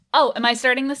Oh, am I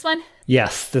starting this one?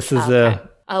 Yes, this is a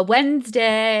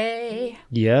Wednesday.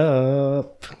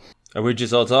 Yup. Are we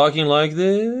just all talking like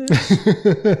this?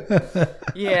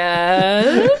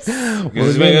 Yes. Because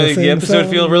it's making the episode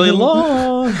feel really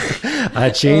long. I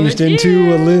changed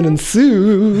into a linen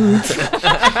suit.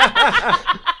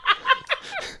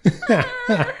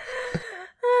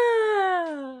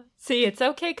 See, it's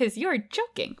okay because you're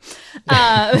joking.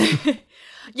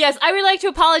 Yes, I would like to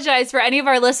apologize for any of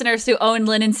our listeners who own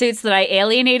linen suits that I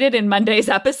alienated in Monday's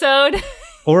episode.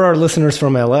 Or our listeners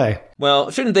from LA.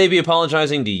 Well, shouldn't they be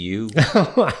apologizing to you?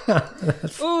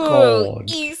 That's Ooh, cold.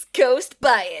 East Coast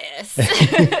bias.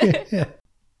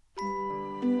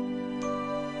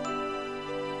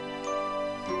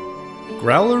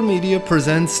 Growler Media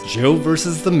presents Joe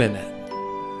versus the Minute.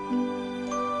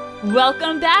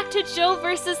 Welcome back to Joe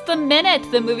versus the Minute,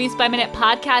 the Movies by Minute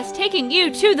podcast taking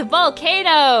you to the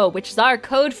volcano, which is our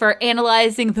code for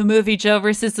analyzing the movie Joe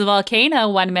versus the Volcano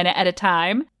 1 minute at a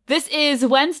time. This is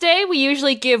Wednesday. We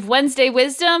usually give Wednesday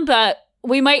wisdom, but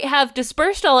we might have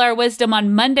dispersed all our wisdom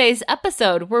on Monday's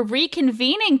episode. We're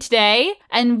reconvening today,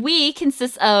 and we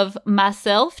consist of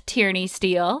myself, Tierney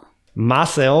Steele.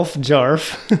 Myself,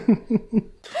 Jarf.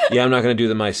 Yeah, I'm not going to do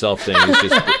the myself thing. It's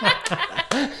just...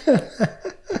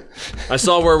 I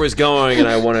saw where it was going, and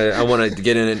I want to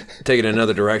get in and take it in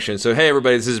another direction. So, hey,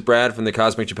 everybody, this is Brad from the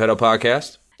Cosmic Geppetto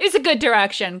podcast. It's a good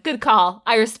direction. Good call.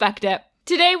 I respect it.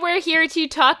 Today, we're here to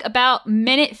talk about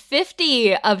minute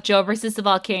 50 of Joe versus the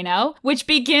Volcano, which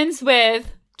begins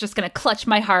with, just going to clutch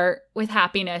my heart with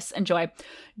happiness and joy,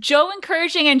 Joe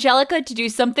encouraging Angelica to do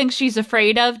something she's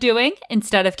afraid of doing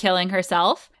instead of killing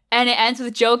herself. And it ends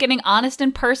with Joe getting honest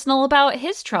and personal about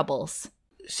his troubles.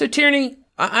 So, Tierney,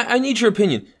 I need your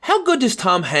opinion. How good does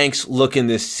Tom Hanks look in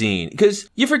this scene? Because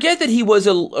you forget that he was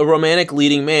a romantic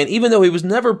leading man, even though he was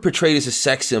never portrayed as a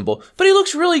sex symbol. But he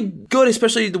looks really good,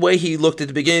 especially the way he looked at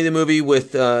the beginning of the movie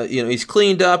with, he's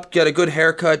cleaned up, got a good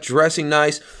haircut, dressing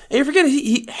nice. And you forget,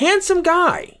 he handsome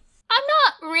guy. I'm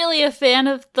not really a fan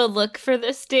of the look for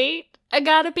this date, I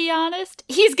gotta be honest.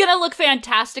 He's gonna look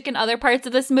fantastic in other parts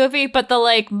of this movie, but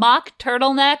the, mock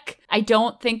turtleneck I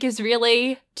don't think is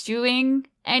really doing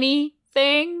anything.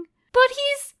 But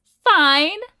he's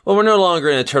fine. Well, we're no longer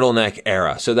in a turtleneck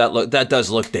era, so that does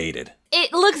look dated.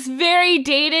 It looks very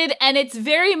dated, and it's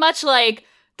very much like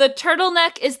the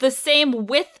turtleneck is the same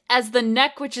width as the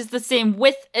neck, which is the same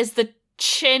width as the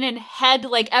chin and head.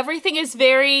 Everything is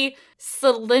very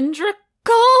cylindrical,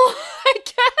 I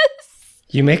guess.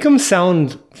 You make him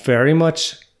sound very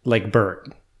much like Bert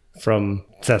from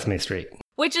Sesame Street.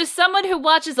 Which is someone who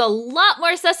watches a lot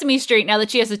more Sesame Street now that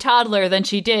she has a toddler than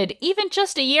she did even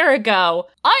just a year ago.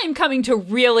 I am coming to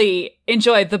really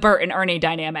enjoy the Bert and Ernie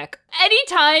dynamic.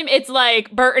 Anytime it's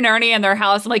Bert and Ernie in their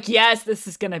house, I'm like, yes, this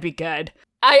is gonna be good.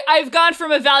 I've gone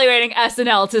from evaluating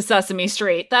SNL to Sesame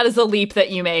Street. That is a leap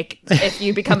that you make if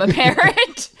you become a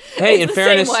parent. Hey, it's in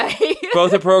fairness,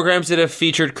 both are programs that have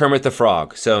featured Kermit the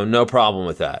Frog, so no problem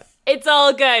with that. It's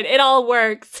all good. It all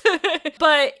works.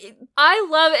 But I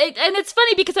love it. And it's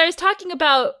funny because I was talking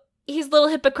about he's a little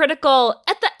hypocritical.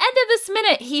 At the end of this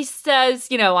minute, he says,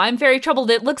 I'm very troubled.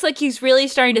 It looks like he's really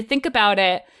starting to think about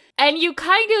it. And you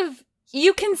can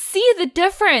see the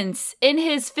difference in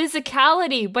his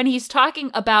physicality when he's talking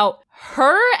about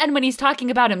her and when he's talking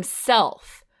about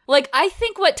himself. I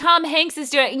think what Tom Hanks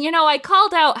is doing, I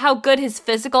called out how good his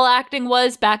physical acting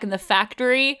was back in The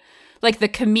Factory. The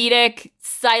comedic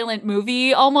silent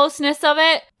movie almostness of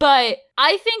it. But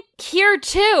I think here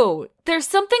too, there's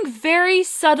something very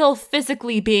subtle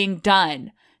physically being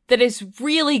done that is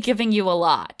really giving you a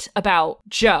lot about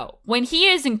Joe. When he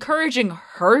is encouraging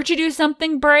her to do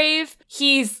something brave,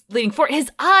 he's leaning forward. His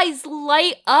eyes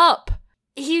light up.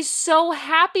 He's so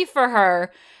happy for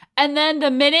her. And then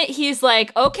the minute he's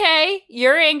like, okay,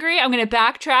 you're angry, I'm going to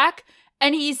backtrack.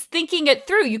 And he's thinking it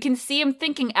through. You can see him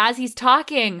thinking as he's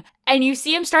talking. And you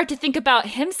see him start to think about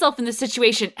himself in the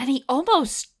situation. And he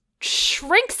almost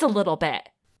shrinks a little bit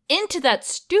into that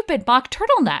stupid mock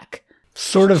turtleneck.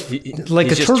 Sort of like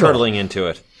he's a just turtle. turtling into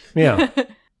it. Yeah.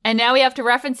 And now we have to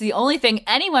reference the only thing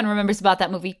anyone remembers about that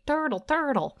movie, turtle.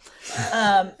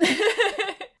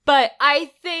 But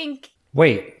I think...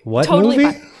 Wait, what totally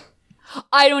movie? Fine.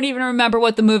 I don't even remember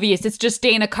what the movie is. It's just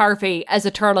Dana Carvey as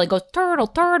a turtle. He goes,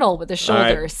 turtle, with his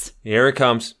shoulders. Right. Here it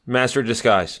comes. Master of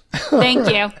disguise. Thank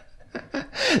you.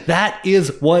 That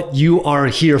is what you are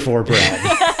here for,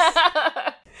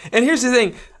 Brad. And here's the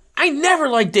thing. I never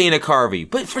liked Dana Carvey,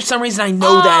 but for some reason I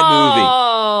know that movie.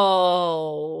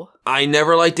 Oh. I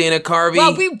never liked Dana Carvey.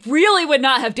 Well, we really would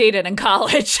not have dated in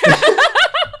college.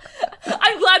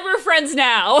 I'm glad we're friends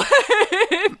now.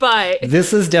 But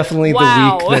this is definitely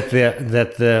wow. the week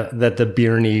that the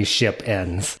Birney ship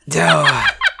ends.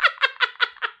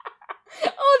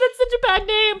 Oh, that's such a bad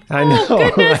name. I know,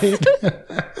 oh, goodness.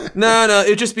 right? No,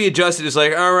 it'd just be adjusted. It's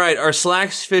like, all right, our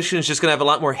Slacks Fishing is just going to have a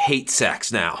lot more hate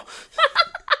sex now.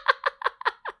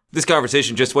 This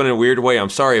conversation just went in a weird way. I'm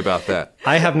sorry about that.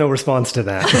 I have no response to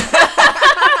that.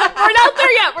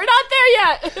 We're not there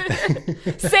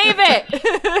yet. Save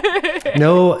it.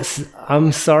 No,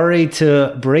 I'm sorry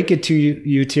to break it to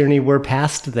you, Tierney. We're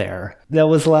past there. That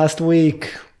was last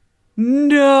week.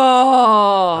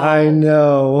 No. I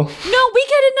know. No, we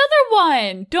get another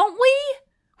one, don't we?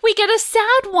 We get a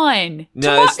sad one.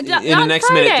 No, in the next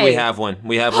Friday. minute we have one.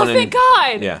 We have one. Oh, thank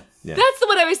God. Yeah. That's the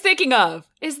one I was thinking of.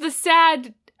 Is the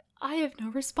sad... I have no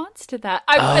response to that.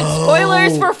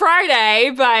 Spoilers for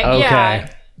Friday, but okay.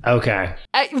 yeah. Okay.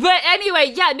 But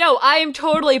anyway, yeah, no, I am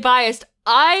totally biased.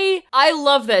 I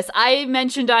love this. I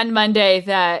mentioned on Monday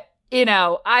that, you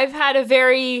know, I'm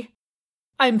very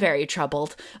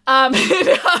troubled.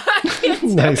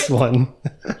 Nice one.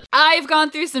 I've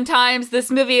gone through some times. This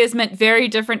movie has meant very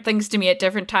different things to me at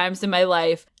different times in my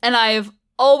life. And I've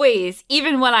always,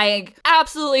 even when I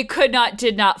absolutely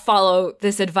did not follow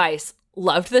this advice,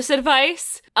 loved this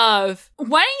advice of,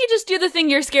 why don't you just do the thing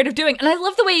you're scared of doing? And I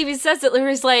love the way he says it, where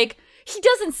he's like, he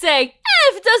doesn't say,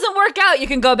 if it doesn't work out, you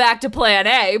can go back to plan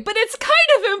A, but it's kind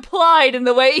of implied in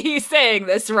the way he's saying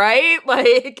this, right?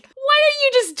 Like, why don't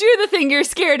you just do the thing you're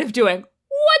scared of doing?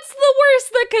 What's the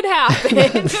worst that could happen?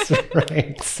 That's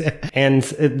right. And,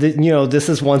 this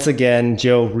is once again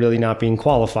Joe really not being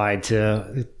qualified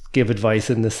to give advice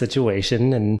in this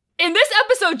situation. And in this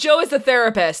episode, Joe is a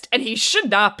therapist, and he should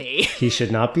not be. He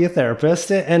should not be a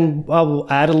therapist. And we'll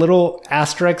add a little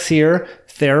asterisk here.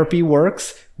 Therapy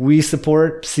works. We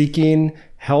support seeking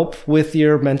help with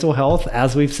your mental health,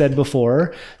 as we've said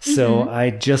before. So I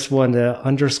just want to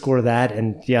underscore that.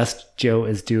 And yes, Joe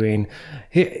is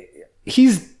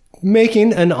he's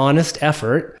making an honest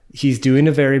effort. He's doing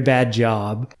a very bad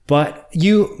job. But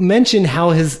you mentioned how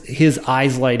his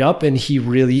eyes light up and he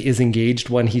really is engaged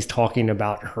when he's talking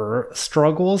about her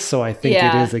struggles. So I think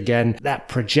it is, again, that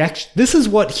projection. This is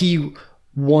what he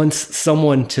wants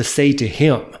someone to say to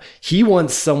him. He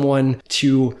wants someone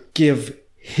to give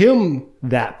him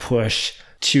that push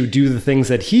to do the things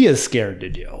that he is scared to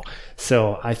do.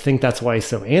 So I think that's why he's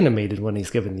so animated when he's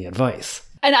giving the advice.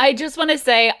 And I just want to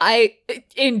say,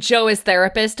 in Joe's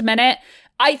therapist minute,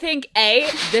 I think,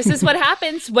 this is what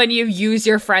happens when you use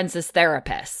your friends as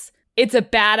therapists. It's a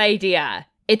bad idea.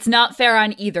 It's not fair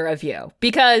on either of you.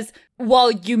 Because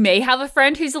while you may have a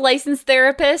friend who's a licensed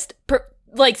therapist,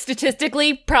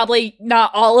 statistically, probably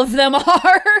not all of them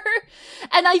are.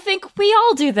 And I think we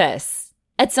all do this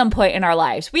at some point in our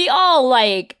lives. We all,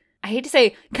 I hate to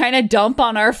say, kind of dump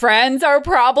on our friends our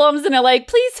problems and are like,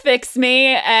 please fix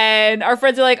me. And our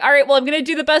friends are like, all right, well, I'm going to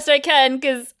do the best I can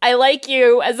because I like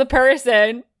you as a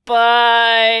person,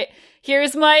 but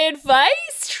here's my advice,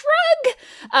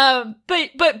 shrug.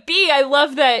 But B, I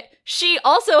love that she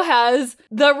also has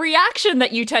the reaction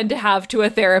that you tend to have to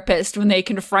a therapist when they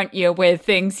confront you with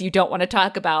things you don't want to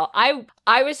talk about.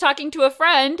 I was talking to a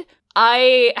friend.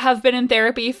 I have been in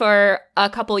therapy for a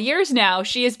couple years now.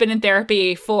 She has been in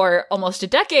therapy for almost a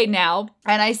decade now.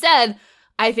 And I said,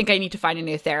 I think I need to find a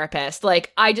new therapist.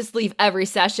 I just leave every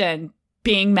session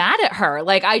being mad at her.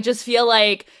 I just feel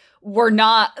like we're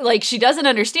not, she doesn't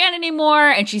understand anymore.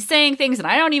 And she's saying things and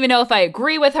I don't even know if I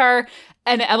agree with her.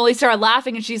 And Emily started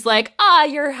laughing and she's like,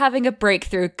 you're having a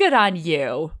breakthrough. Good on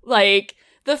you.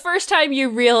 The first time you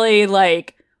really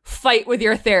fight with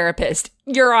your therapist,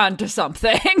 you're on to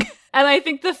something. And I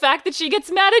think the fact that she gets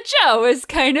mad at Joe is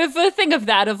kind of a thing of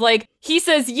that, of he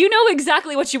says, you know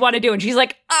exactly what you want to do. And she's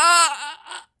like,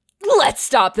 let's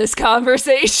stop this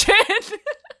conversation.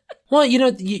 Well,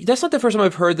 that's not the first time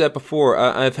I've heard that before.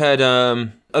 I've had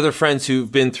other friends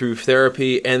who've been through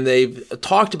therapy, and they've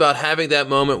talked about having that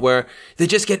moment where they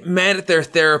just get mad at their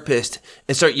therapist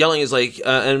and start yelling. Is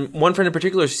and one friend in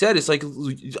particular said, "It's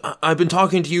I've been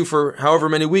talking to you for however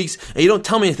many weeks, and you don't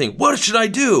tell me anything. What should I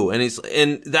do?"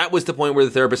 And that was the point where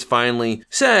the therapist finally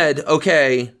said,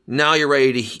 "Okay, now you're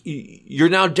ready to. You're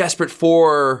now desperate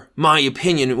for my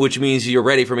opinion, which means you're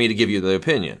ready for me to give you the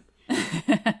opinion."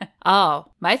 Oh,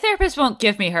 my therapist won't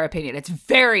give me her opinion. It's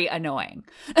very annoying.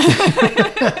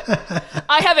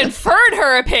 I have inferred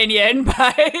her opinion,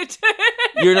 but...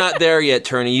 You're not there yet,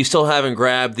 Turney. You still haven't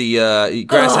grabbed the...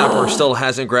 Grasshopper still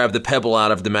hasn't grabbed the pebble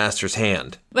out of the master's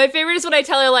hand. My favorite is when I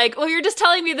tell her, well, you're just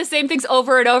telling me the same things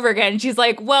over and over again. And she's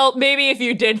like, well, maybe if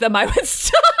you did them, I would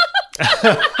stop.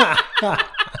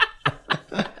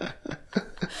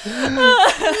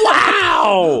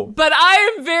 Wow! But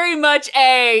I am very much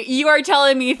you are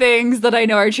telling me things that I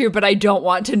know are true, but I don't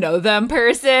want to know them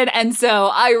person. And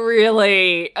so I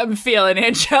really am feeling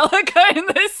Angelica in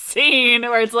this scene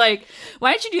where it's like,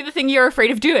 why don't you do the thing you're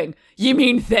afraid of doing? You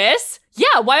mean this?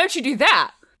 Yeah, why don't you do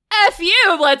that? F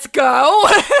you, let's go.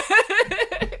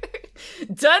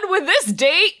 Done with this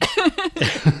date.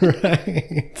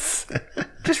 Right.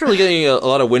 Just really getting a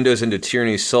lot of windows into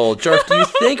Tierney's soul. Jarf, do you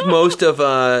think most of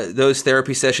those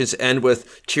therapy sessions end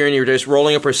with Tierney just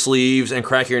rolling up her sleeves and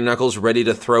cracking her knuckles ready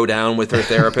to throw down with her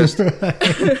therapist?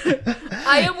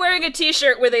 I am wearing a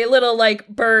t-shirt with a little,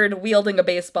 bird wielding a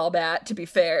baseball bat, to be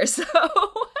fair, so...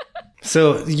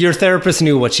 So your therapist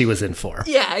knew what she was in for.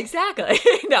 Yeah, exactly.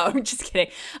 No, I'm just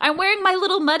kidding. I'm wearing my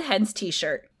little Mud Hens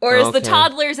t-shirt. Or as the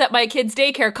toddlers at my kids'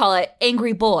 daycare call it,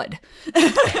 Angry Boyd.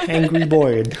 Angry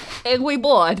Boyd. Angry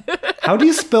Boyd. How do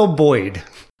you spell Boyd?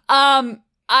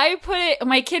 I put it,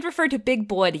 my kid referred to Big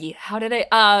Boydie. How did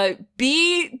I,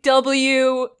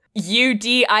 BWUDIE,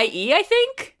 I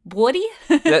think? Woody?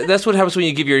 That's what happens when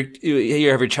you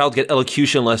have your child get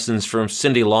elocution lessons from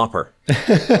Cyndi Lauper.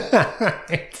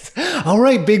 All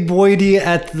right, Big Boydie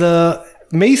at the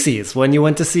Macy's when you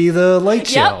went to see the light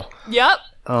show. Yep.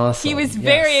 Awesome. He was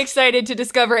very excited to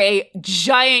discover a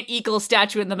giant eagle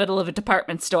statue in the middle of a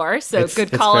department store. So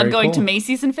good call on going to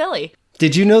Macy's in Philly.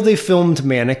 Did you know they filmed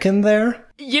Mannequin there?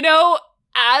 You know,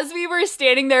 as we were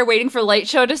standing there waiting for light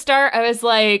show to start, I was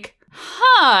like,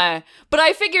 huh. But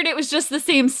I figured it was just the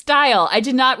same style. I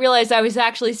did not realize I was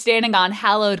actually standing on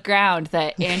hallowed ground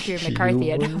that Andrew McCarthy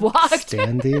had walked.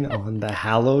 Standing on the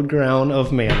hallowed ground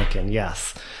of Mannequin,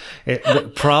 yes.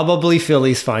 Probably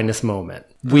Philly's finest moment.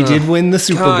 We did win the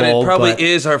Super Bowl. It probably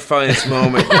is our finest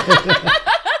moment.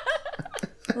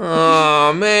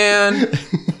 Oh, man.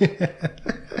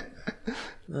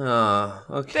 Oh,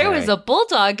 okay. There was a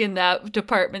bulldog in that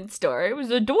department store. It was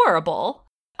adorable.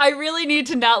 I really need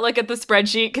to not look at the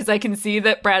spreadsheet because I can see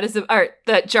that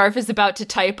that Jarf is about to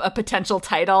type a potential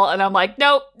title, and I'm like,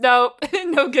 nope, no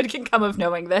good can come of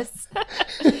knowing this.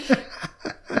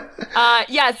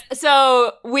 Yes,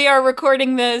 so we are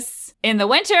recording this in the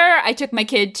winter. I took my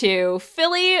kid to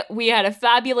Philly. We had a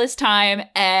fabulous time,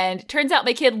 and turns out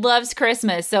my kid loves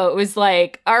Christmas. So it was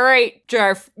like, all right,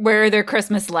 Jarf, where are their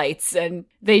Christmas lights? And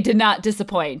they did not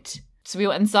disappoint. So we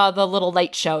went and saw the little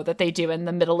light show that they do in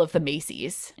the middle of the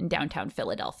Macy's in downtown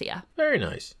Philadelphia. Very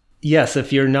nice. Yes,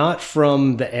 if you're not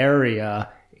from the area,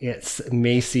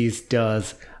 Macy's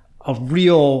does a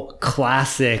real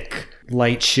classic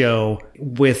light show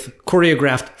with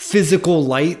choreographed physical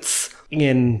lights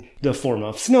in the form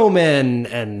of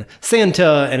snowmen and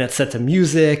Santa, and it's set to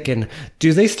music. And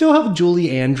do they still have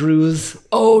Julie Andrews?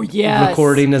 Oh, yes.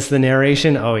 Recording as the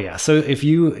narration? Oh, yeah. So if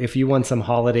you want some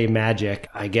holiday magic,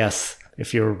 I guess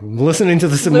if you're listening to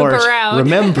this in March,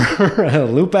 remember,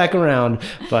 loop back around.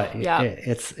 But yeah.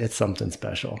 It's something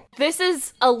special. This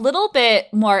is a little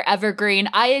bit more evergreen.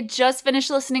 I had just finished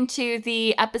listening to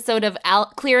the episode of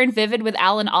Clear and Vivid with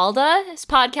Alan Alda, his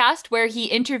podcast, where he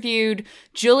interviewed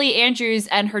Julie Andrews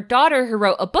and her daughter who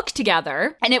wrote a book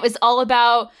together. And it was all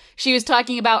about, she was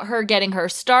talking about her getting her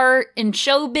start in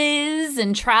showbiz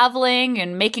and traveling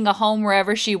and making a home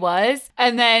wherever she was.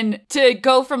 And then to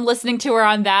go from listening to her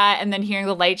on that and then hearing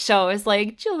the light show is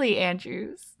like, Julie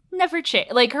Andrews never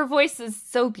changed. Like, her voice is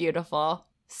so beautiful,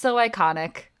 so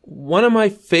iconic. One of my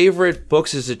favorite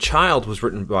books as a child was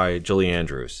written by Julie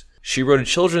Andrews. She wrote a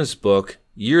children's book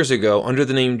years ago under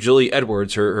the name Julie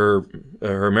Edwards, her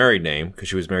married name, because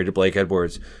she was married to Blake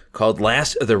Edwards, called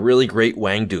Last of the Really Great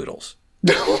Whangdoodles.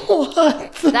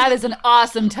 What? That is an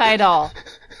awesome title.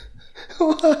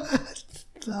 What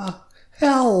the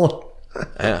hell?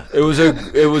 Yeah, it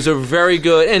was a very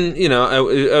good, and you know, I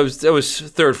was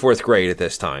third, fourth grade at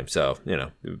this time, so you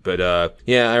know, but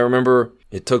yeah, I remember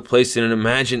it took place in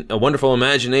a wonderful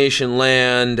imagination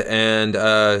land, and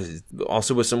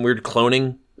also with some weird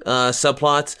cloning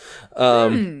subplots.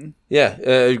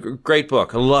 Yeah, great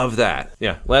book. I love that.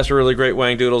 Yeah, Last Really Great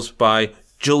Whangdoodles by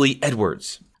Julie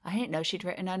Edwards. I didn't know she'd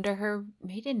written under her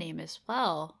maiden name as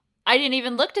well. I didn't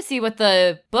even look to see what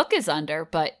the book is under,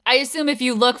 but I assume if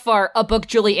you look for a book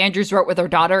Julie Andrews wrote with her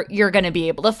daughter, you're going to be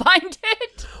able to find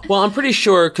it. Well, I'm pretty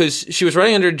sure because she was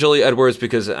writing under Julie Edwards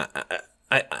because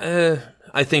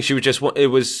I think she was just, it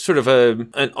was sort of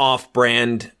an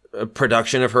off-brand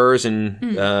production of hers,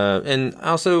 and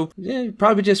also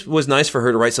probably just was nice for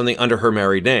her to write something under her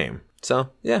married name. So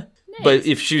yeah. Nice. But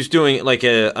if she was doing like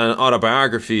an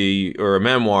autobiography or a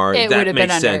memoir, that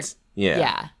makes sense.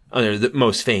 Yeah. Under the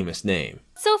most famous name.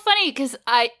 So funny because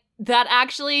that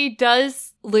actually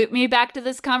does loop me back to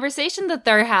this conversation that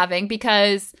they're having,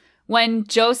 because when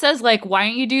Joe says, like, why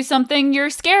don't you do something you're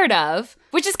scared of?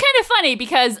 Which is kind of funny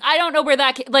because I don't know where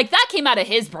that came out of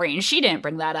his brain. She didn't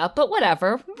bring that up, but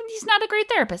whatever. He's not a great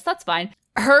therapist. That's fine.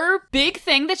 Her big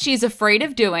thing that she's afraid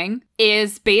of doing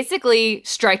is basically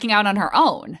striking out on her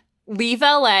own. Leave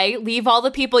LA, leave all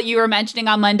the people you were mentioning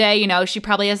on Monday. You know, she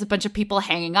probably has a bunch of people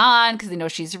hanging on because they know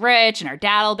she's rich and her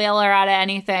dad will bail her out of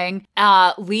anything.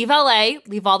 Leave LA,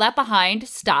 leave all that behind.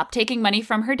 Stop taking money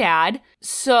from her dad.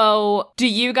 So do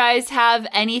you guys have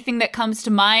anything that comes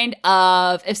to mind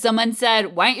of if someone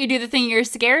said, why don't you do the thing you're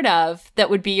scared of, that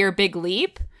would be your big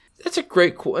leap? That's a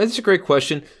great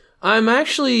question. I'm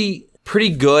actually pretty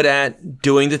good at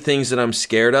doing the things that I'm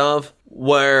scared of,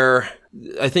 where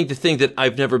I think the thing that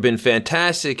I've never been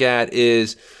fantastic at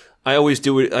is I've always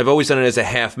done it as a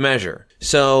half measure.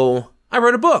 So I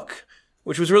wrote a book,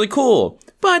 which was really cool.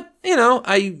 But, you know,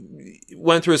 I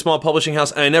went through a small publishing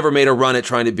house and I never made a run at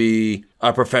trying to be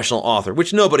a professional author,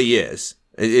 which nobody is.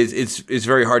 It's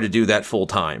very hard to do that full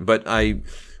time. But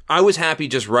I was happy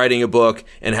just writing a book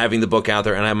and having the book out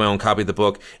there, and I have my own copy of the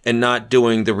book, and not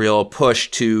doing the real push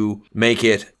to make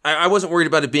it. I wasn't worried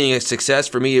about it being a success.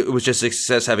 For me, it was just a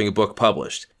success having a book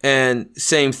published. And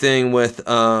same thing with,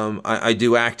 I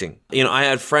do acting. You know, I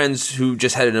had friends who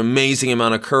just had an amazing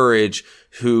amount of courage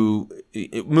who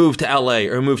moved to LA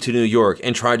or moved to New York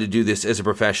and tried to do this as a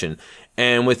profession.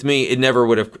 And with me, it never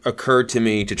would have occurred to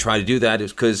me to try to do that,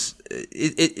 because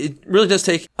it really does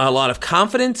take a lot of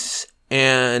confidence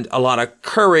and a lot of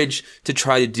courage to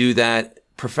try to do that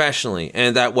professionally.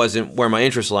 And that wasn't where my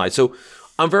interest lied. So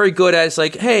I'm very good at, it's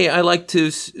like, hey, I like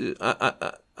to,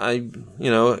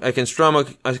 I can strum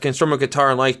a guitar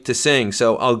and like to sing.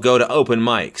 So I'll go to open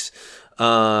mics.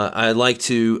 I like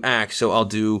to act. So I'll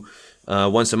do,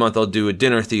 once a month, I'll do a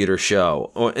dinner theater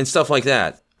show and stuff like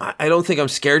that. I don't think I'm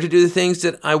scared to do the things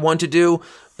that I want to do,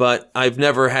 but I've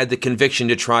never had the conviction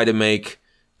to try to make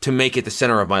it the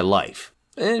center of my life.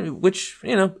 Which,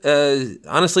 you know,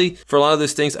 honestly, for a lot of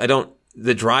those things,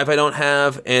 the drive I don't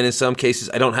have, and in some cases,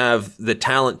 I don't have the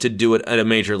talent to do it at a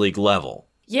major league level.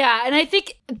 Yeah, and I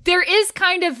think there is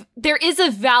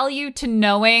a value to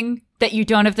knowing that you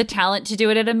don't have the talent to do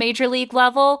it at a major league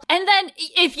level. And then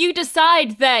if you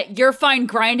decide that you're fine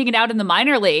grinding it out in the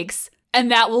minor leagues, and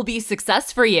that will be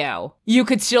success for you, you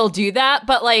could still do that.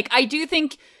 But like, I do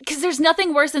think, because there's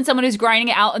nothing worse than someone who's grinding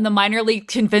it out in the minor league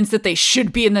convinced that they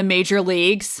should be in the major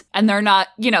leagues and they're not,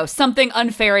 you know, something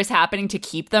unfair is happening to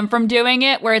keep them from doing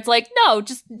it, where it's like, no,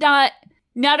 just not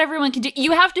everyone can do.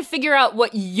 You have to figure out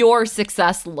what your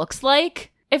success looks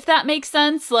like, if that makes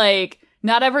sense. Like,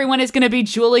 not everyone is going to be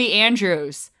Julie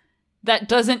Andrews. That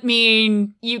doesn't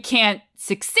mean you can't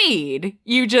succeed.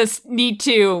 You just need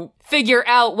to figure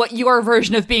out what your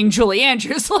version of being Julie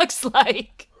Andrews looks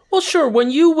like. Well, sure.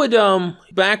 When you would,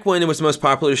 back when it was the most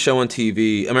popular show on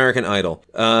TV, American Idol,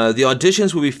 the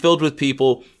auditions would be filled with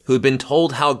people who had been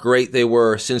told how great they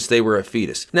were since they were a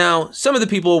fetus. Now, some of the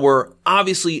people were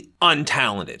obviously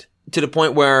untalented, to the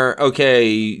point where, okay,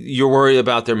 you're worried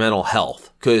about their mental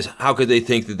health, because how could they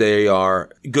think that they are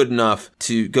good enough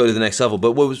to go to the next level?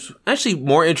 But what was actually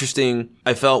more interesting,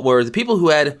 I felt, were the people who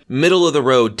had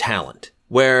middle-of-the-road talent,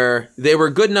 where they were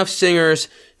good enough singers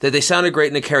that they sounded great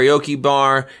in a karaoke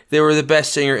bar, they were the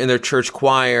best singer in their church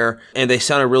choir, and they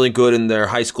sounded really good in their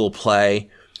high school play.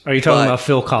 Are you talking about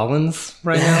Phil Collins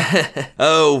right now?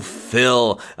 Oh,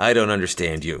 Phil, I don't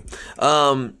understand you.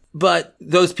 But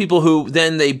those people who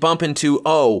then they bump into,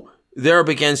 they're up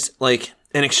against like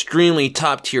an extremely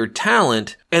top tier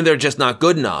talent, and they're just not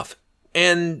good enough.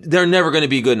 And they're never going to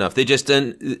be good enough. They just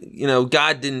didn't,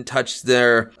 God didn't touch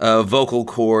their vocal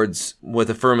cords with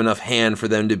a firm enough hand for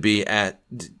them to be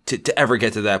to ever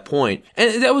get to that point.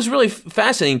 And that was really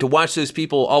fascinating to watch those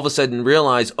people all of a sudden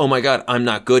realize, oh my God, I'm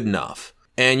not good enough.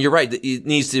 And you're right, it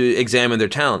needs to examine their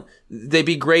talent. They'd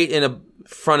be great in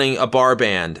fronting a bar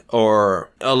band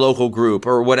or a local group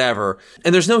or whatever.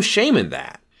 And there's no shame in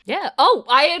that. Yeah. Oh,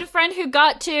 I had a friend who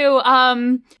got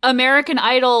to American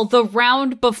Idol the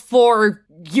round before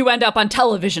you end up on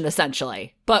television,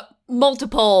 essentially, but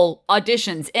multiple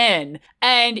auditions in.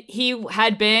 And he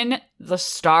had been the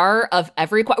star of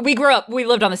every choir. We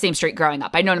lived on the same street growing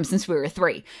up. I'd known him since we were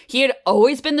 3. He had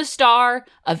always been the star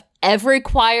of every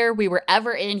choir we were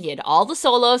ever in. He had all the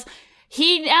solos.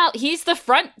 He's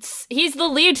the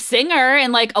lead singer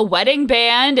in like a wedding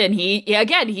band. And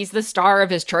he's the star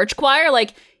of his church choir.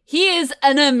 Like, he is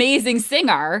an amazing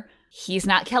singer. He's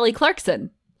not Kelly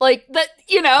Clarkson. Like, that,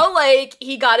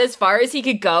 he got as far as he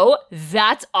could go.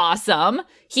 That's awesome.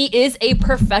 He is a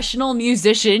professional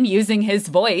musician using his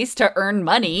voice to earn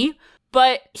money.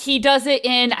 But he does it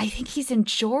I think he's in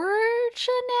Georgia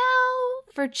now,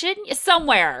 Virginia,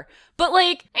 somewhere. But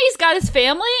like, he's got his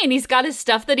family and he's got his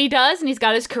stuff that he does and he's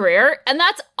got his career, and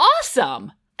that's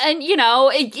awesome. And you know,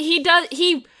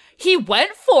 he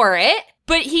went for it,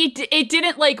 but it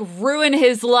didn't like ruin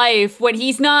his life when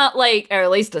he's not like, or at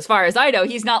least as far as I know,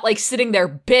 he's not like sitting there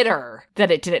bitter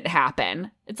that it didn't happen.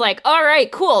 It's like, all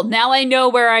right, cool. Now I know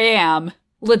where I am.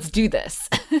 Let's do this.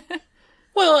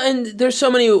 Well, and there's so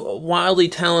many wildly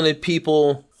talented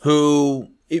people who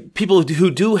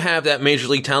do have that major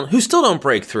league talent who still don't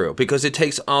break through because it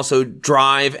takes also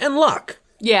drive and luck.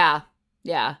 Yeah.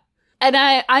 Yeah. And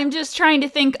I'm just trying to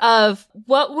think of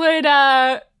what would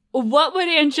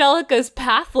Angelica's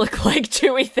path look like,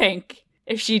 do we think,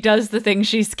 if she does the thing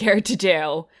she's scared to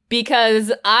do?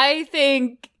 Because I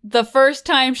think the first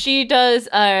time she does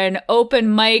an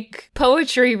open mic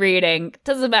poetry reading,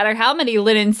 doesn't matter how many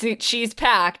linen suits she's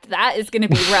packed, that is going to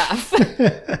be rough.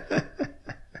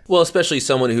 Well, especially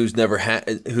someone who's never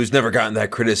gotten that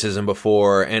criticism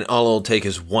before, and all it'll take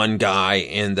is one guy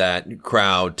in that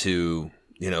crowd to,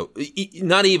 you know,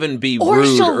 not even be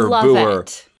rude or boo her,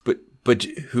 but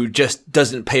who just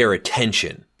doesn't pay her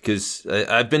attention. Because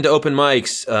I've been to open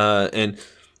mics, and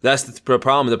that's the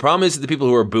problem. The problem is the people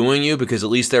who are booing you because at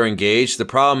least they're engaged. The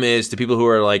problem is the people who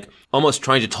are like almost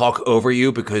trying to talk over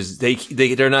you because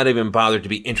they're not even bothered to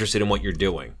be interested in what you're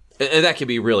doing, and that can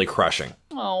be really crushing.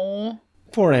 Oh.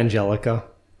 Poor Angelica.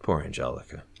 Poor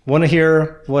Angelica. Want to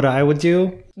hear what I would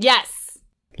do? Yes.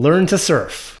 Learn to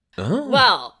surf. Oh.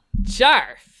 Well,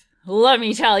 Jarf, let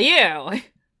me tell you,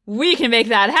 we can make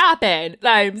that happen.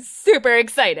 I'm super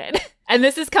excited. And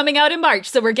this is coming out in March,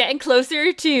 so we're getting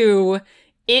closer to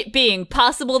it being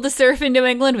possible to surf in New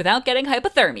England without getting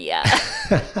hypothermia.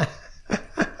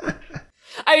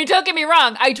 I mean, don't get me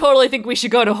wrong. I totally think we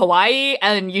should go to Hawaii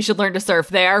and you should learn to surf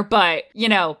there. But, you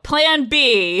know, plan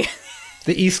B...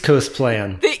 The East Coast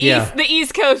plan. The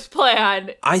East Coast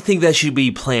plan. I think that should be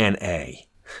plan A.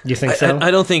 You think so? I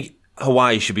don't think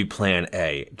Hawaii should be plan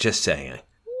A. Just saying.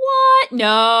 What?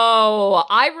 No.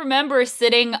 I remember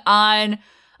sitting on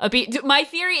a beach. My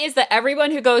theory is that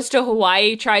everyone who goes to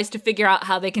Hawaii tries to figure out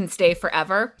how they can stay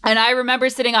forever. And I remember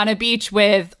sitting on a beach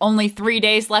with only 3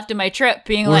 days left of my trip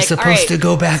being We're like, supposed all right, to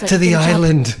go back to the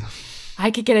island.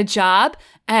 I could get a job.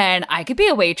 And I could be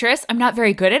a waitress. I'm not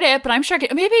very good at it, but I'm sure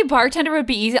maybe a bartender would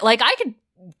be easy. Like, I could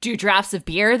do drafts of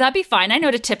beer. That'd be fine. I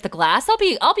know to tip the glass. I'll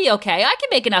be okay. I can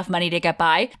make enough money to get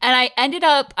by. And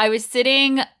I was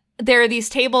sitting, there are these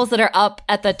tables that are up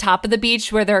at the top of the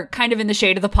beach where they're kind of in the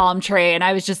shade of the palm tree. And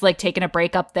I was just like taking a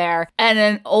break up there. And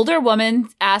an older woman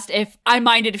asked if I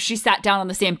minded if she sat down on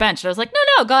the same bench. And I was like,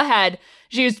 no, go ahead.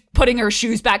 She was putting her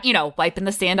shoes back, you know, wiping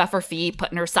the sand off her feet,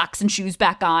 putting her socks and shoes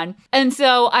back on. And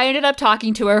so I ended up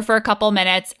talking to her for a couple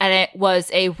minutes, and it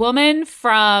was a woman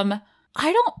from,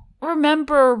 I don't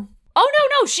remember. Oh,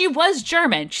 no, she was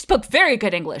German. She spoke very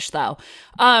good English, though.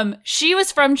 She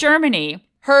was from Germany.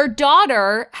 Her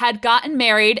daughter had gotten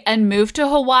married and moved to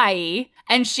Hawaii,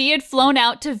 and she had flown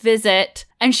out to visit,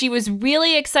 and she was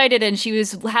really excited, and she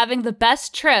was having the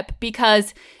best trip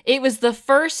because it was the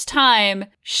first time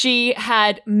she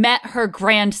had met her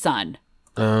grandson.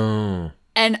 Oh.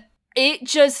 And it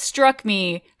just struck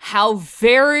me how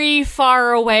very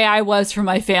far away I was from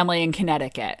my family in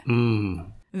Connecticut.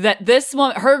 That this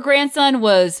one, her grandson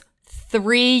was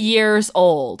 3 years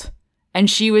old, and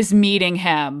she was meeting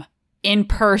him in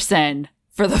person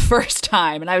for the first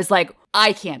time. And I was like,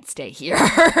 I can't stay here.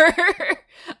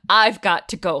 I've got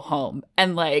to go home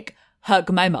and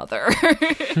hug my mother.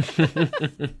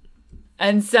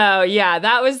 And so, yeah,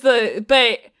 that was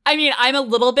but I mean, I'm a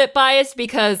little bit biased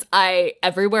because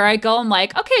everywhere I go, I'm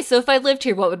like, okay, so if I lived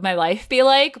here, what would my life be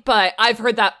like? But I've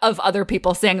heard that of other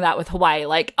people saying that with Hawaii,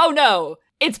 like, oh no,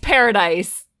 it's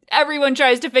paradise. Everyone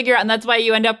tries to figure out, and that's why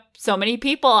you end up so many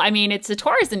people. I mean, it's a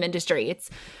tourism industry. It's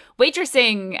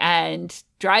waitressing and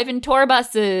driving tour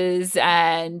buses,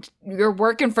 and you're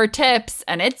working for tips,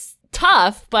 and it's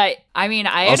tough. But I mean,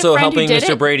 I had also a friend helping who did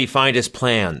Mr. it. Brady find his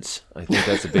plans. I think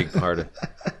that's a big part of it.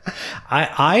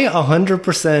 I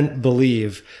 100%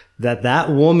 believe that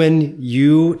woman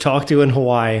you talked to in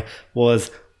Hawaii was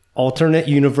alternate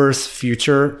universe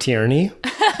future Tierney,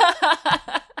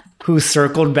 who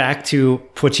circled back to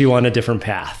put you on a different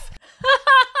path.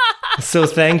 So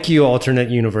thank you, alternate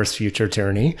universe future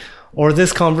Tierney, or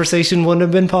this conversation wouldn't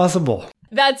have been possible.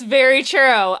 That's very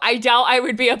true. I doubt I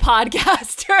would be a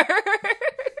podcaster.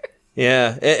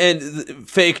 Yeah, and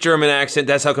fake German accent.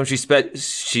 That's how come she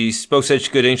spoke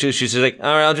such good English. She's just like,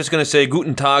 all right, I'm just gonna say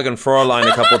Guten Tag and Fräulein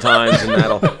a couple times, and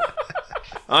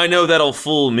I know that'll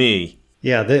fool me.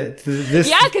 Yeah, this.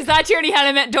 Yeah, because that Tierney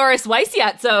hadn't met Doris Weiss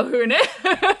yet, so who knew?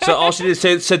 So all she did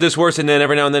is said this words, and then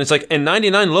every now and then it's like, and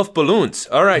 99 Luftballons.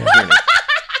 All right, Tierney.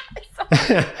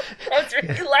 That's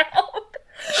really loud.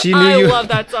 She knew I love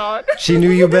that song. She knew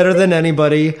you better than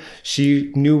anybody.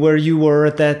 She knew where you were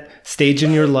at that stage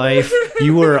in your life.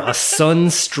 You were a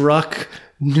sun-struck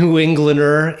New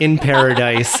Englander in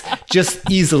paradise, just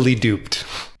easily duped.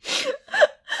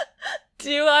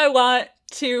 Do I want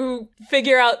to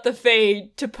figure out the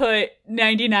fade to put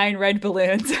 99 red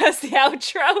balloons as the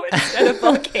outro instead of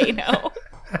Volcano?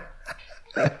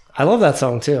 I love that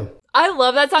song too. I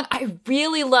love that song. I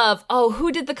really love. Oh,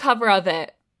 who did the cover of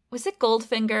it? Was it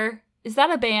Goldfinger? Is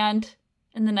that a band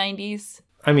in the 90s?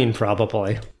 I mean,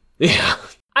 probably. Yeah.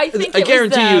 I think I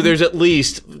guarantee you there's at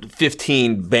least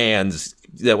 15 bands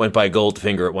that went by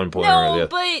Goldfinger at one point or No, the other.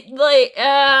 but like,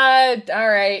 all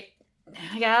right.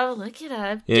 I gotta look it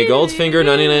up. Yeah, Goldfinger,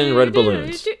 99 red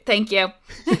balloons. Thank you.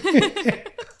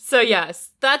 So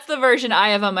yes, that's the version I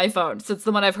have on my phone. So it's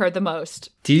the one I've heard the most.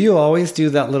 Do you always do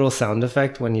that little sound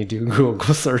effect when you do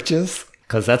Google searches?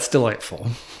 Because that's delightful.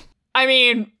 I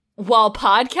mean, while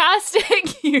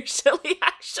podcasting, usually,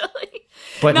 actually.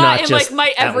 But not in just like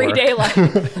my at everyday work.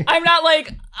 life. I'm not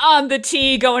like on the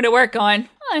T going to work going,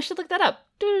 oh, I should look that up.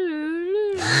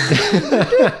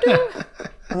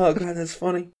 Oh, God, that's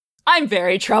funny. I'm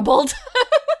very troubled.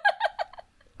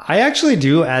 I actually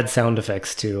do add sound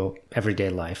effects to everyday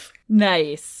life.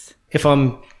 Nice. If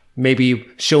I'm maybe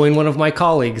showing one of my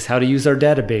colleagues how to use our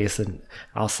database, and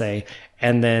I'll say,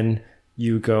 and then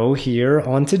you go here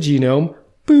onto Genome,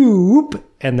 boop,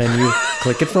 and then you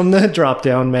click it from the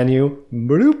drop-down menu,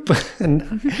 boop,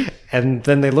 and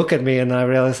then they look at me and I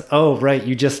realize, oh, right,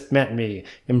 you just met me.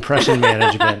 Impression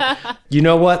management. You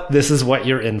know what? This is what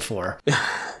you're in for.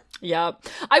 Yep.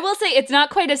 I will say it's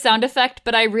not quite a sound effect,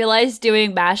 but I realized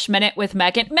doing Mash Minute with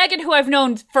Megan, who I've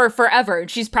known for forever, and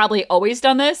she's probably always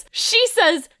done this. She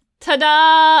says,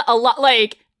 ta-da, a lot,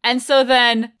 like, and so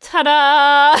then,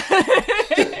 ta-da.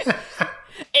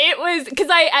 It was, because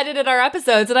I edited our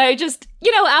episodes, and I just,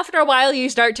 after a while you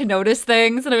start to notice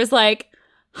things, and I was like,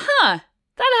 huh,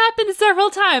 that happened several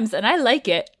times, and I like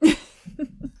it.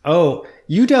 Oh,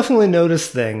 you definitely notice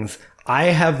things. I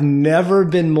have never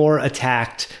been more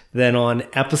attacked than on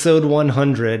episode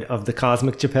 100 of the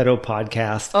Cosmic Geppetto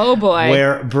podcast. Oh boy.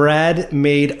 Where Brad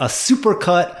made a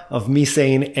supercut of me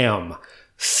saying M.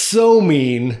 So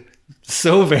mean.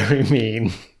 So very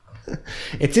mean.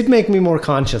 It did make me more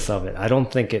conscious of it. I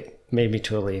don't think it made me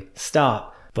totally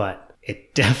stop, but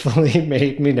it definitely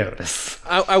made me notice.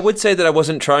 I would say that I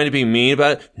wasn't trying to be mean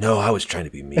about it. No, I was trying to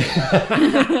be mean.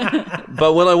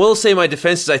 But what I will say my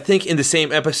defense is I think in the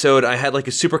same episode I had like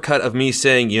a supercut of me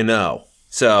saying,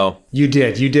 So you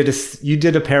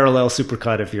did a parallel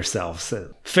supercut of yourself.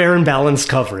 So fair and balanced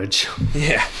coverage.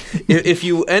 Yeah. If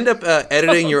you end up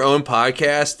editing your own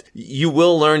podcast, you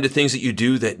will learn the things that you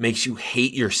do that makes you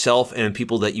hate yourself and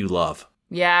people that you love.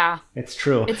 Yeah. It's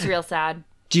true. It's real sad.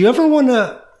 Do you ever want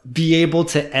to be able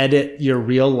to edit your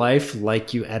real life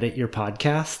like you edit your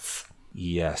podcasts?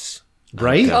 Yes.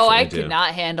 Right? I could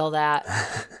not handle that.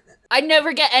 I'd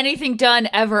never get anything done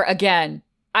ever again.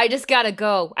 I just gotta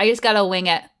go. I just gotta wing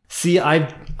it. See,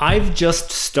 I've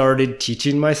just started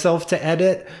teaching myself to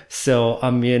edit, so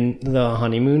I'm in the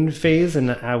honeymoon phase,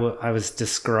 and I was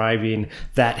describing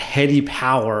that heady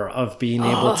power of being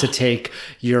able to take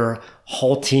your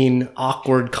halting,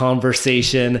 awkward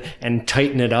conversation and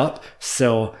tighten it up.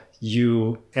 So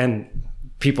you and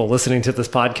people listening to this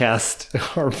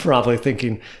podcast are probably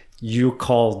thinking, you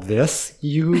call this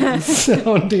you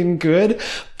sounding good?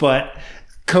 But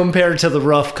compared to the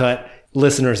rough cut,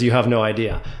 listeners, you have no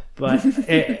idea. But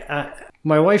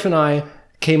my wife and I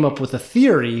came up with a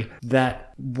theory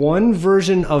that one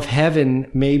version of heaven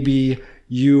may be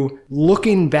you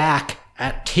looking back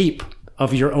at tape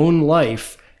of your own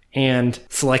life and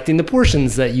selecting the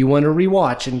portions that you want to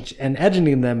rewatch and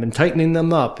editing them and tightening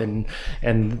them up. And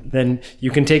then you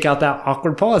can take out that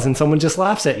awkward pause and someone just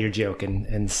laughs at your joke.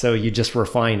 And so you just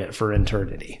refine it for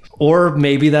eternity. Or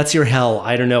maybe that's your hell.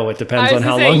 I don't know. It depends on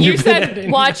how long you've been editing. You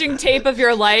said watching tape of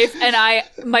your life, and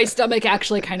my stomach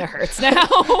actually kind of hurts now.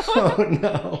 Oh,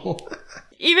 no.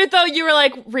 Even though you were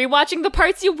like rewatching the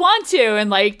parts you want to and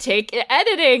like take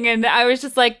editing. And I was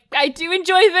just like, I do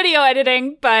enjoy video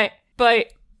editing, but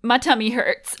my tummy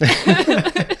hurts.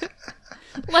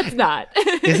 Let's not.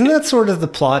 Isn't that sort of the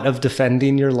plot of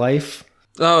Defending Your Life?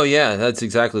 Oh, yeah, that's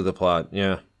exactly the plot.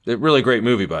 Yeah. A really great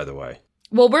movie, by the way.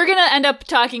 Well, we're going to end up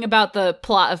talking about the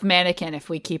plot of Mannequin if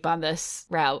we keep on this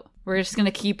route. We're just going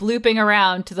to keep looping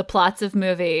around to the plots of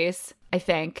movies, I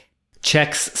think.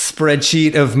 checks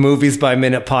spreadsheet of movies by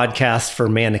minute podcast for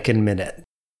Mannequin Minute.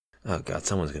 Oh, God,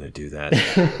 someone's going to do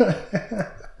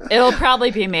that. It'll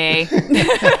probably be me.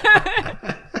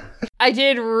 I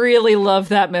did really love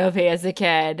that movie as a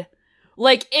kid.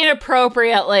 Like,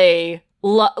 inappropriately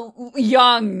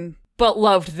young, but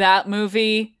loved that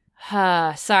movie.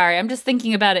 Sorry, I'm just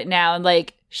thinking about it now. And,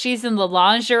 like, she's in the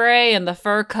lingerie and the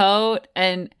fur coat,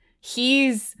 and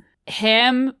he's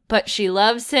him, but she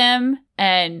loves him.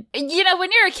 And, you know,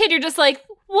 when you're a kid, you're just like,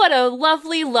 what a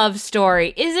lovely love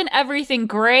story. Isn't everything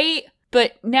great?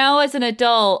 But now as an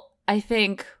adult, I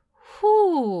think,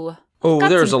 whew. Oh,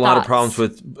 there's a lot of problems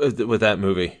with that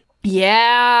movie.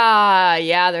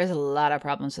 Yeah, there's a lot of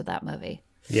problems with that movie.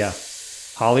 Yeah.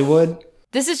 Hollywood?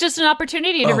 This is just an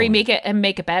opportunity to remake it and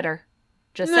make it better.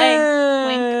 Just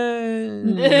saying.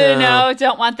 Wink. No,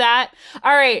 don't want that.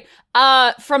 All right.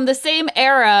 From the same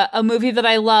era, a movie that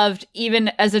I loved even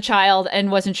as a child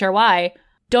and wasn't sure why,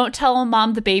 Don't Tell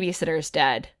Mom the Babysitter's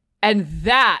Dead. And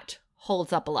that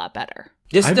holds up a lot better.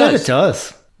 Yes, I bet it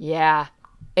does. Yeah.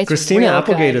 It's Christina real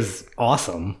Applegate good. is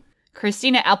awesome.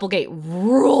 Christina Applegate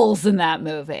rules in that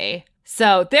movie.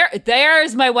 So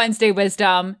there's my Wednesday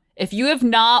wisdom. If you have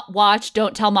not watched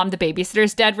Don't Tell Mom the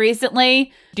Babysitter's Dead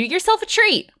recently, do yourself a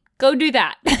treat. Go do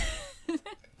that.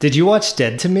 Did you watch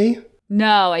Dead to Me?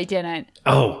 No, I didn't.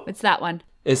 Oh. What's that one?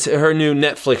 It's her new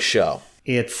Netflix show.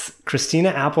 It's Christina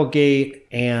Applegate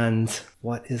and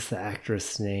what is the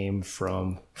actress name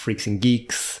from Freaks and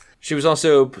Geeks? She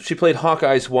played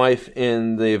Hawkeye's wife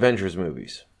in the Avengers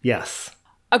movies. Yes.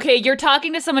 Okay, you're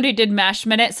talking to someone who did MASH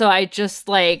Minute, so I just,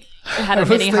 like, had a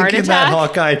mini heart I was thinking that attack.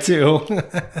 Hawkeye, too.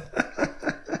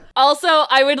 Also,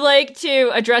 I would like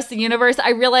to address the universe.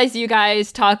 I realize you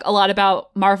guys talk a lot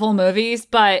about Marvel movies,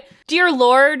 but dear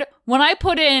Lord, when I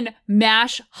put in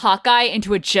MASH Hawkeye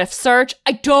into a GIF search,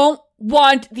 I don't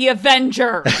want the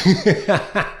Avenger.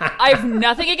 I have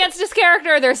nothing against his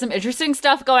character. There's some interesting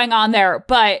stuff going on there,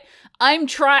 but I'm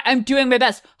doing my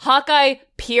best. Hawkeye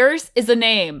Pierce is a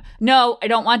name. No, I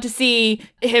don't want to see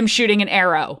him shooting an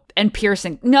arrow and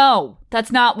piercing. No,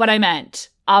 that's not what I meant,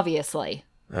 obviously.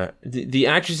 The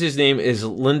actress's name is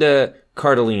Linda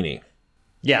Cardellini.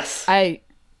 Yes.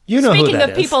 You know Speaking who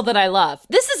that of is. people that I love,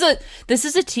 this is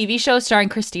a TV show starring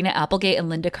Christina Applegate and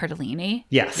Linda Cardellini.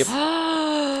 Yes. Yep.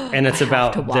 And it's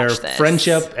about their this.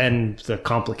 friendship and the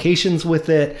complications with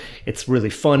it. It's really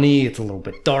funny. It's a little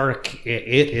bit dark.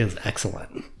 It is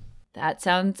excellent. That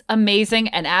sounds amazing.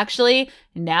 And actually,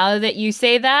 now that you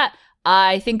say that,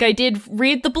 I think I did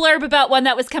read the blurb about one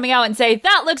that was coming out and say,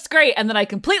 that looks great. And then I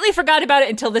completely forgot about it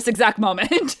until this exact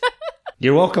moment.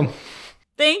 You're welcome.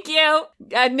 Thank you.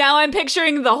 Now I'm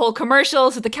picturing the whole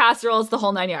commercials with the casseroles, the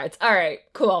whole 9 yards. All right,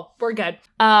 cool. We're good.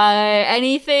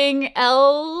 Anything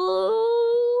else?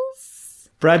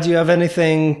 Brad, do you have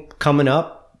anything coming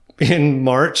up in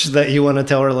March that you want to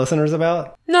tell our listeners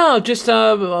about? No, just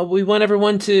we want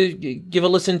everyone to give a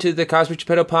listen to the Cosby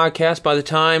Geppetto podcast. By the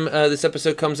time this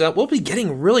episode comes out, we'll be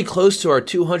getting really close to our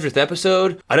 200th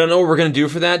episode. I don't know what we're going to do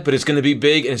for that, but it's going to be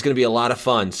big and it's going to be a lot of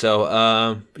fun.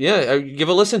 So, give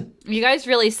a listen. You guys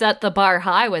really set the bar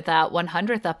high with that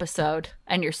 100th episode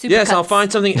and your super Yes, cuts. I'll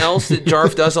find something else that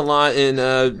Jarf does a lot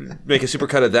and make a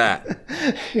supercut of that.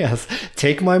 Yes.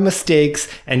 Take my mistakes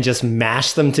and just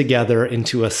mash them together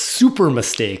into a super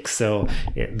mistake so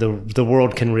the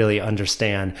world can really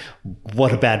understand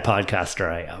what a bad podcaster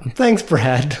I am. Thanks,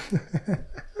 Brad.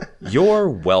 You're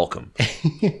welcome.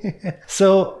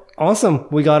 So, awesome.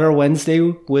 We got our Wednesday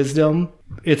wisdom.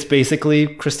 It's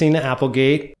basically Christina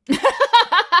Applegate.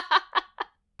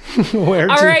 All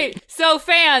right, so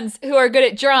fans who are good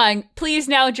at drawing, please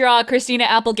now draw Christina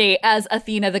Applegate as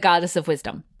Athena, the goddess of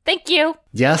wisdom. Thank you.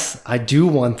 Yes, I do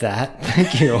want that.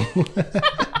 Thank you.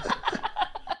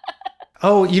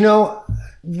 Oh,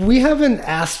 we haven't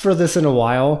asked for this in a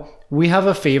while. We have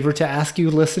a favor to ask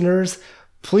you, listeners.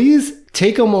 Please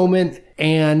take a moment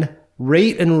and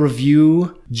rate and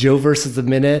review Joe versus the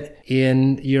Minute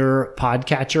in your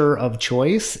podcatcher of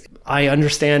choice. I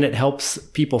understand it helps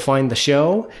people find the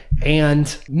show.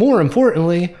 And more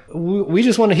importantly, we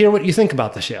just want to hear what you think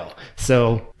about the show.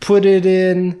 So put it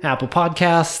in Apple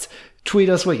Podcasts, tweet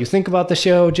us what you think about the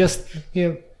show. Just,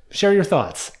 share your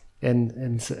thoughts.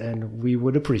 And we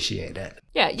would appreciate it.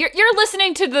 Yeah, you're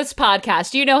listening to this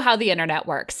podcast. You know how the internet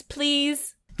works.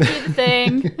 Please do the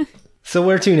thing. So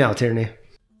where to now, Tierney?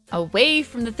 Away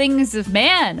from the things of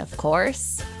man, of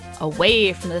course.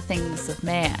 Away from the things of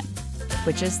man.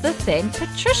 Which is the thing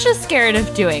Patricia's scared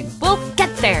of doing. We'll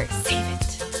get there. Save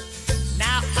it.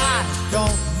 Now I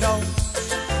don't know.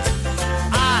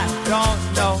 I don't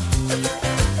know.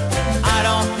 I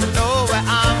don't know where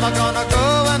I'm gonna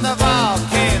go when the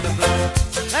volcano blows.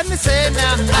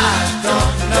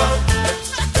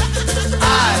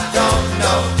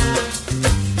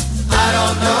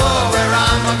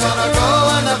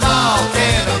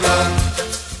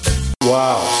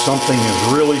 something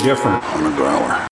is really different on the growler.